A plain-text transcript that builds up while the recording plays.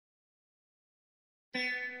The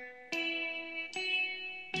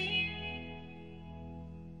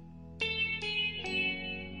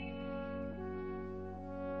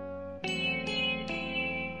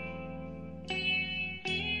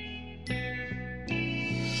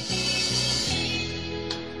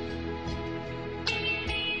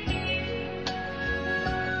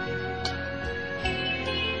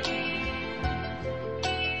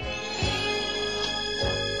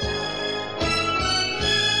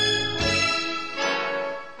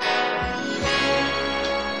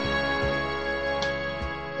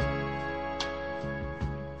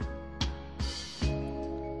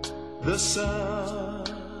sun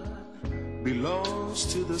belongs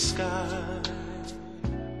to the sky.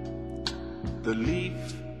 The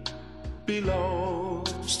leaf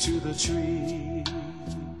belongs to the tree.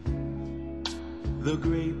 The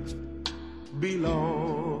grape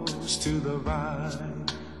belongs to the vine.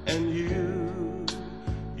 And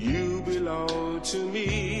you belong to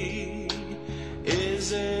me.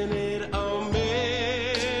 Isn't it a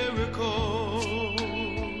miracle?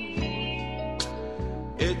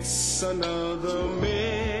 It's another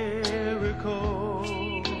miracle.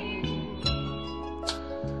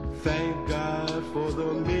 Thank God for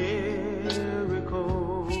the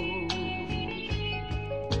miracle.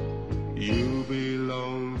 You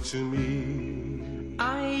belong to me.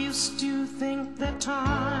 I used to think that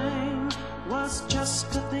time was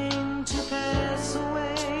just a thing to pass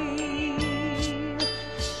away.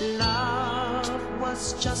 Love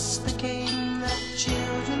was just a game that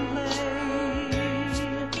children play.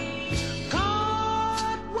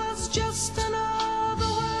 Just another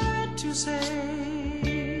word to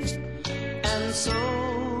say, and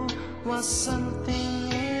so was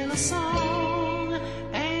something in a song.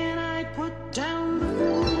 And I put down the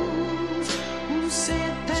fools who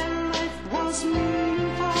said that life was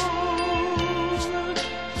meaningful.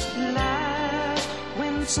 Laugh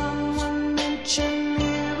when someone mentioned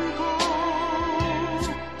miracle.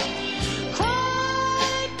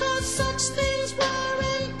 Cry 'cause such things were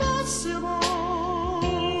impossible.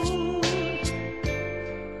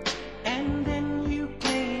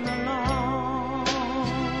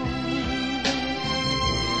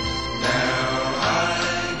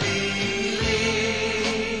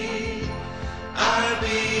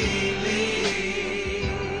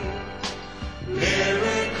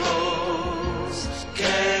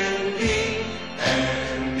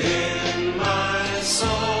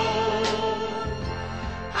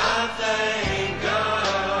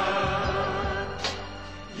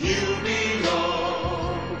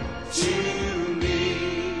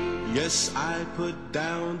 Yes, I put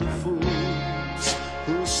down the fools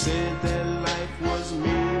who said that life was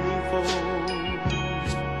meaningful.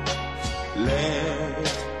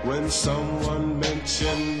 Laughed when someone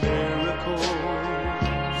mentioned miracle.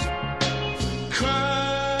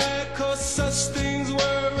 Cried 'cause such